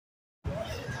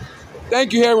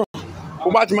Thank you, Hero,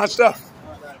 for watching my stuff.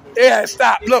 Yeah, it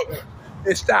stopped. Look,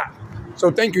 it stopped.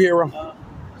 So thank you, Hero.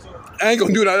 I ain't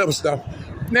gonna do that other stuff.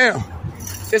 Now,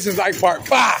 this is like part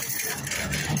 5.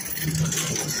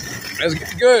 Let's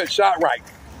get good. ShopeRite.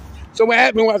 So what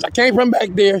happened was I came from back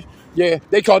there. Yeah,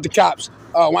 they called the cops.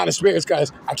 One of the spirits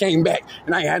guys. I came back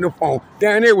and I ain't had no phone.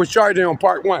 Down there was charging on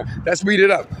part 1. Let's speed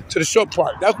it up to the short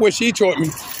part. That's what she taught me.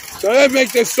 So let's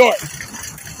make this short.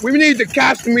 We need the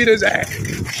cops to meet us at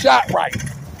ShopeRite.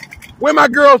 Where my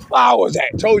girl's flowers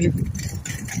at? Told you.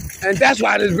 And that's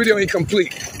why this video ain't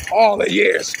complete. All the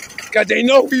years. Because they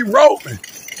know we rolling.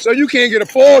 So you can't get a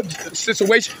full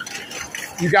situation.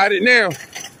 You got it now.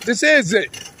 This is it.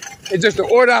 It's just the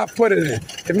order I put it in.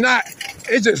 If not,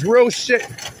 it's just real shit.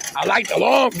 I like the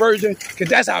long version because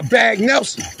that's how bag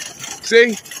Nelson.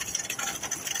 See?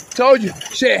 Told you,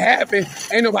 shit happened.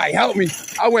 Ain't nobody helped me.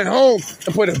 I went home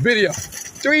and put a video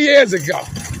 3 years ago.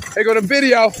 They go to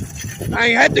video. I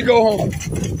ain't had to go home.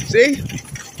 See?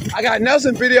 I got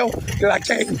Nelson video because I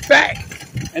came back.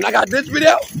 And I got this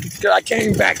video because I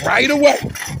came back right away.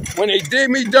 When they did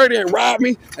me dirty and robbed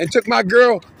me and took my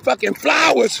girl fucking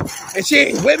flowers and she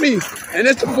ain't with me. And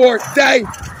it's the 4th day.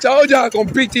 Told y'all I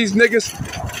gonna beat these niggas.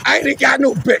 I ain't got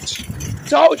no bitch.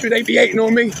 Told you they be hating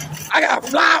on me. I got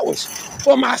flowers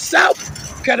for myself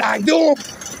because I do them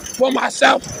for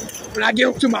myself when I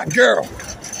give them to my girl.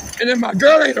 And if my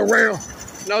girl ain't around,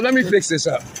 no, let me fix this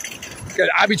up. Because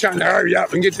I be trying to hurry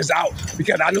up and get this out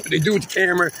because I know what they do with the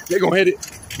camera. They gonna hit it.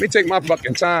 Let me take my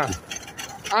fucking time.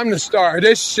 I'm the star of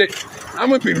this shit. I'm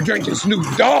gonna be drinking Snoop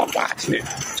Dogg watching it.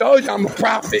 Told you I'm a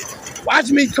prophet.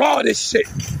 Watch me call this shit.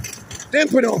 Then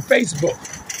put it on Facebook.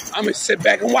 I'm gonna sit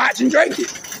back and watch and drink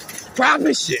it.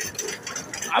 Prophet shit.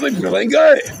 I've been feeling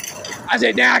good. I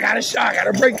said, now I got a shot, I got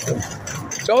a breakthrough.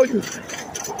 Told you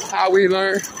how we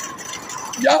learn.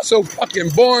 Y'all so fucking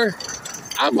boring.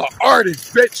 I'm an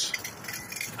artist, bitch.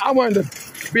 I wanted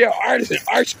to be an artist in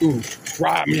art school.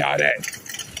 Rob me out of that.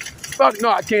 Fuck no,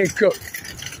 I can't cook.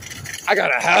 I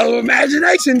got a hell of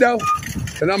imagination though.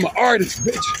 And I'm an artist,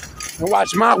 bitch. And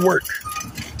watch my work.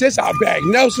 This how bag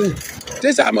Nelson.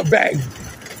 This how my bag.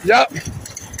 Yup.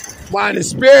 Wine and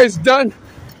spirits done.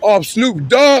 Off Snoop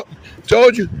Dogg.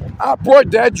 Told you. I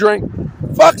brought that drink.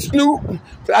 Fuck Snoop.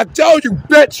 But I told you,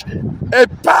 bitch.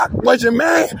 If Pac was your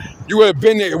man, you would have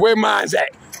been there. Where mine's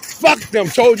at? Fuck them.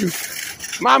 Told you.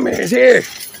 My man's here.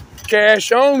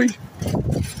 Cash only.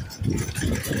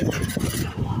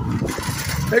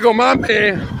 There go my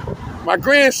man. My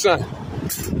grandson.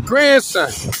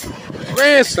 Grandson.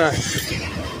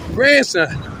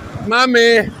 My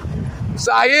man.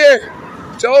 Zaire.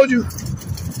 Told you.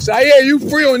 Zaire, you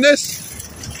free on this.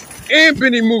 And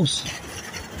Benny Moose.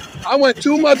 I went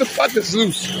 2 motherfuckers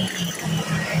loose.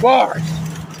 Bars.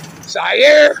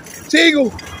 Zaire,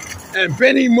 Teagle, and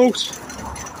Benny Moose.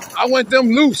 I went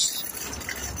them loose.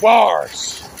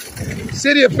 Bars.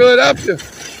 City of Philadelphia.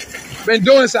 Been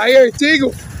doing Zaire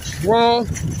Teagle wrong.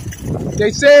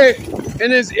 They said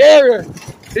in this area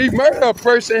he murdered a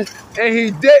person and he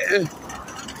didn't.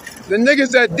 The niggas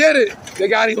that did it, they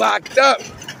got him locked up.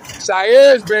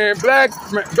 Zaire's been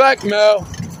blackmail.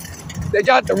 They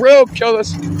got the real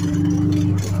killers.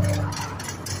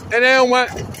 And they don't want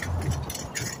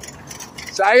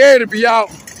Zaire to be out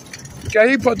because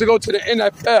he supposed to go to the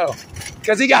NFL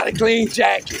because he got a clean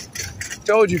jacket.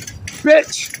 Told you,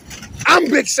 bitch, I'm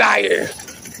Big Zaire,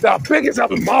 the biggest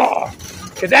of them all,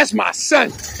 because that's my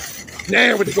son.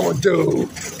 Now what they gonna do?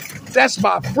 That's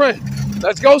my friend.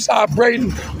 Let's go,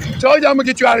 celebrating. Told you I'm gonna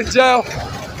get you out of jail.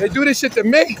 They do this shit to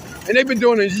me, and they've been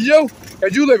doing it to you,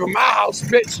 because you live in my house,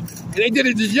 bitch. And they did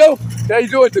it to you, they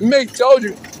do it to me. Told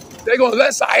you. They gonna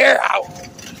let Zaire out.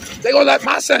 They gonna let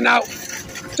my son out.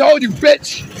 Told you,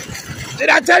 bitch. Did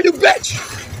I tell you, bitch?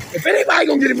 If anybody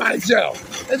gonna get him out of jail,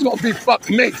 it's gonna be fuck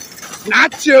me.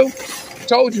 Not you.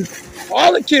 Told you.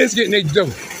 All the kids getting they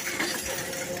due.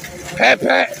 Pat,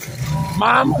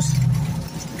 mamas.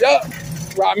 Yup.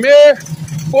 Ramir,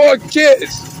 4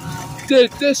 kids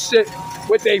did this shit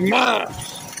with their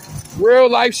moms. Real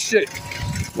life shit.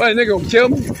 What, a nigga gonna kill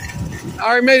me? I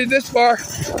already made it this far.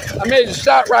 I made the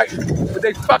ShopeRite with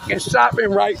they fucking shopping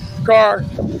right car.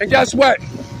 And guess what?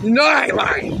 You know I ain't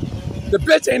lying. The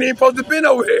bitch ain't even supposed to been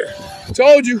over there.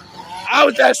 Told you. I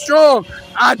was that strong.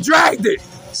 I dragged it.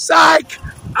 Psych.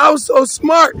 I was so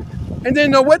smart and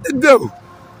didn't know what to do.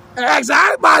 And asked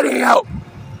anybody help.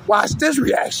 Watch this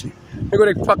reaction. They go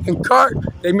to their fucking cart.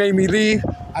 They made me leave.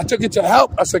 I took it to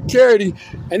help a security.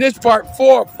 And this part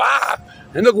 4 or 5.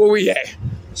 And look where we at.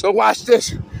 So watch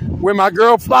this. Where my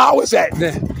girl flowers at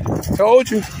then. Told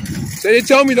you. So they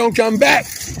told me don't come back.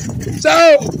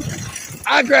 So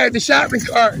I grabbed the shopping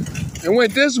cart and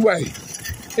went this way.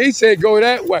 He said, go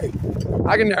that way.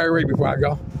 I can narrate before I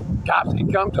go. Cops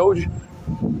ain't come, told you.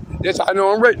 That's how I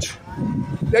know I'm rich.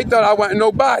 They thought I wasn't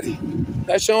nobody.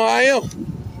 That's how I am.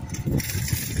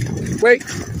 Wait,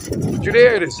 you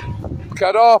there it is.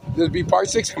 Cut off, there'll be part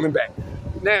 6 coming back.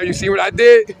 Now, you see what I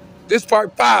did? This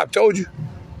part 5, told you.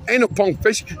 Ain't no punk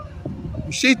fishing.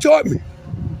 She taught me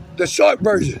the short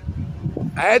version.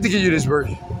 I had to give you this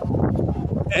version.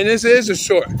 And this is a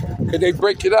short, because they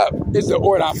break it up. It's the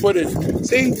order I put it in.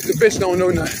 See, the bitch don't know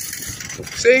nothing.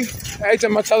 See, every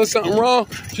time I tell her something wrong,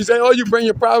 she say, oh, you bring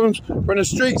your problems from the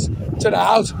streets to the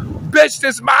house. Bitch,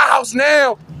 this is my house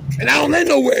now, and I don't live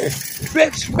nowhere.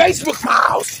 Bitch, Facebook my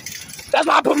house. That's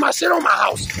why I put my shit on my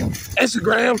house.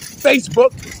 Instagram,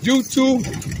 Facebook, YouTube.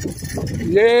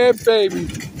 Yeah, baby.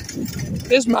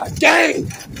 It's my game.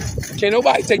 Can't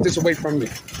nobody take this away from me.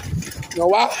 You know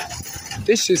why?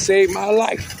 This shit saved my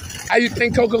life. How you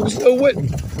think Coco was still with me?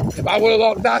 If I would have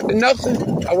lost Dr.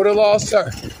 Nelson, I would have lost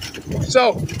her.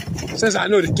 So, since I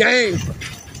knew the game,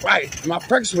 right, my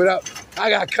perks went up, I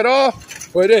got cut off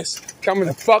for this. Coming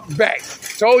the fuck back.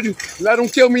 Told you, let him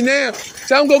kill me now.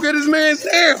 Tell him go get his mans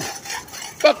now.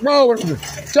 Fuck wrong with him.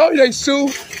 Told you they sue.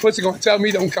 Pussy gonna tell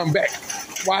me don't come back.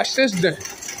 Watch this then.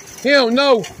 He don't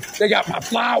know they got my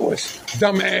flowers,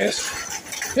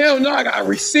 dumbass. He don't know I got a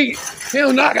receipt. He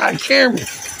don't know I got a camera.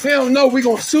 He don't know we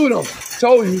gonna sue them.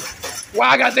 Told you. Why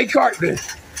I got their cart then?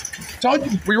 Told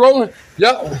you, we rolling.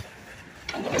 Yup.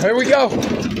 Here we go.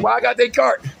 Why I got their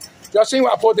cart? Y'all seen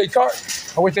why I pulled their cart?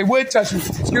 I wish they would touch me.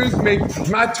 Excuse me,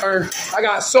 my turn. I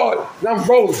got assaulted, and I'm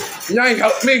rolling. And y'all ain't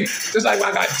helped me, just like when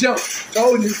I got jumped.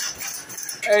 Told you.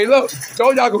 Hey, look,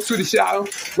 told y'all go sue the shit out of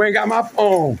him. We ain't got my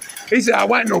phone. He said I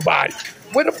wasn't nobody.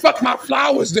 Where the fuck my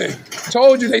flowers then?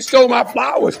 Told you they stole my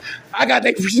flowers. I got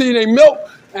their milk,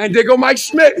 and they go Mike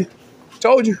Schmidt.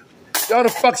 Told you. Y'all the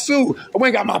fuck sued. I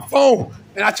went and got my phone,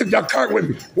 and I took your cart with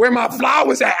me. Where my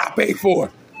flowers at I paid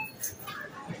for?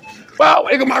 Well,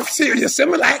 look at my serious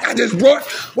Similac I just brought.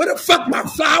 Where the fuck my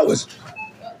flowers?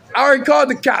 I already called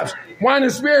the cops. Wine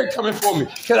and Spirit coming for me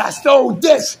because I stole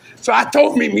this. So I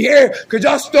told meet me here because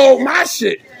y'all stole my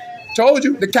shit. Told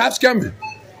you, the cops coming.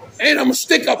 And I'm a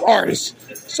stick-up artist.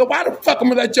 So why the fuck I'm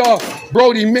gonna let y'all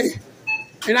Brody me?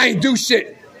 And I ain't do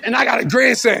shit. And I got a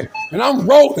grandson. And I'm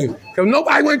rolling. Because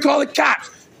nobody went to call the cops.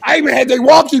 I even had they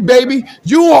walkie, baby.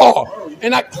 You all.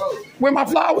 And where my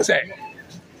flowers at?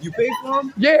 You paid for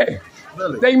them? Yeah.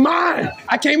 Really? They mine.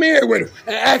 I came in here with them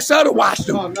and asked her to wash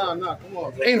them. No, come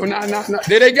on, bro. Ain't no.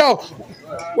 There they go.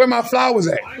 Where my flowers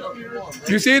at?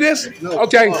 You see this? No,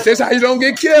 okay, this how you don't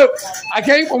get killed. I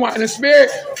came from Wine and Spirit,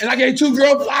 and I gave 2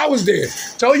 girl flowers there.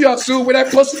 Told y'all, Sue, where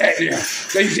that pussy at there?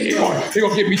 They say, he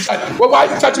gonna get me touched. Well, why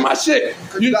you touching my shit?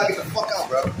 You gotta get the fuck out,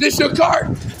 bro. This your cart.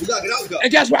 You gotta get out, though.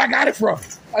 And guess where I got it from?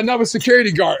 Another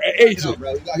security guard, an agent.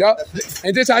 Yup.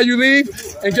 And this how you leave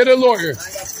and get a lawyer.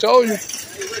 Told you.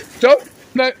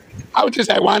 I was just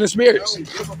at Wine and Spirits.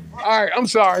 All right, I'm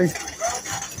sorry.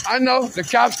 I know the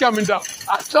cops coming though.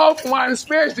 I told from Wine and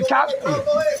Spirits the cops coming.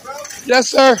 Yes,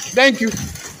 sir. Thank you.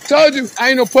 Told you I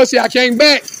ain't no pussy. I came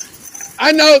back.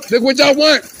 I know. Look what y'all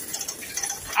want.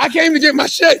 I came to get my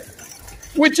shit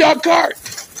with y'all cart.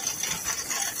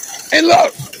 And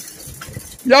look,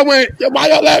 y'all went. Why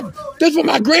y'all left? This for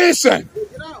my grandson.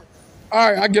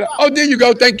 All right, I get out. Oh, there you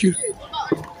go. Thank you.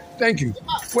 Thank you.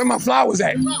 Where my flowers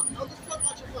at?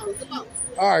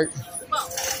 All right.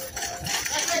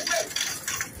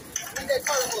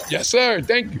 Yes, sir.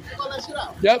 Thank you.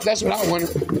 Yep, that's what I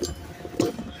wanted.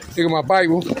 Look at my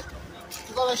Bible.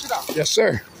 Yes,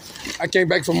 sir. I came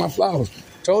back from my flowers.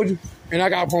 Told you. And I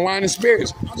got from Wine and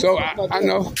Spirits. So I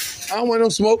know. I don't want no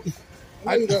smoke.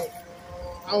 I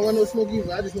don't want no smoke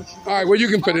either. I just want you. All right, well, you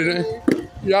can put it in.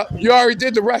 Yeah, you already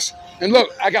did the rest. And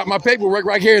look, I got my paperwork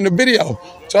right here in the video.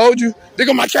 Told you. Look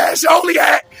at my cash only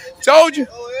hat. Told you.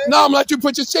 No, I'm gonna let you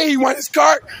put your shit. He want his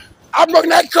cart. I broke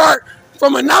that cart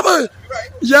from another.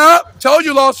 Yup. Told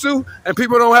you, lawsuit. And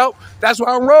people don't help. That's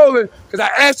why I'm rolling. Because I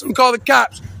asked them to call the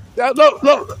cops.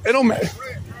 Look. It don't matter.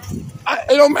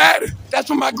 It don't matter. That's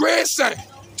for my grandson.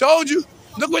 Told you.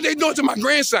 Look what they doing to my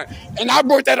grandson. And I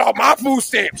brought that off my food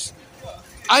stamps.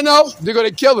 I know. They're going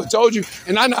to kill her. Told you.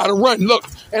 And I know how to run. Look.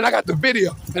 And I got the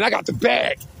video. And I got the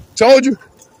bag. Told you.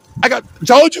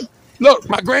 Told you. Look.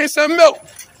 My grandson milk.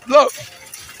 Look.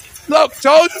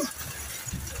 Told you.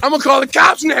 I'm going to call the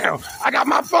cops now. I got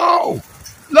my phone.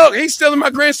 Look. He's stealing my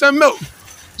grandson milk.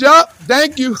 Yup.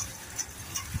 Thank you.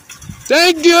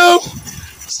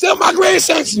 Steal my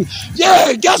grandson.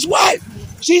 Yeah. Guess what?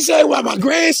 She said, well, my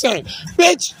grandson.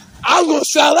 Bitch. I was going to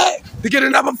sell that to get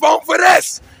another phone for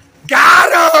this.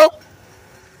 Got him.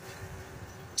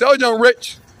 Told you I'm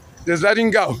rich. Just let him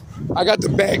go. I got the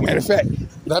bag, matter of fact.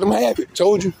 Let him have it.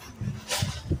 Told you.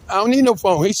 I don't need no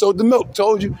phone. He sold the milk.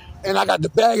 Told you. And I got the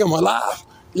bag. I'm alive.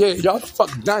 Yeah, y'all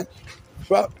fucking done.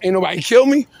 Fuck. Ain't nobody kill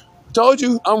me. Told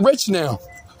you. I'm rich now.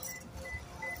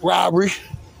 Robbery.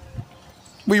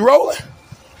 We rolling.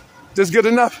 This good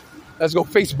enough? Let's go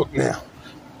Facebook now.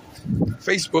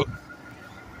 Facebook.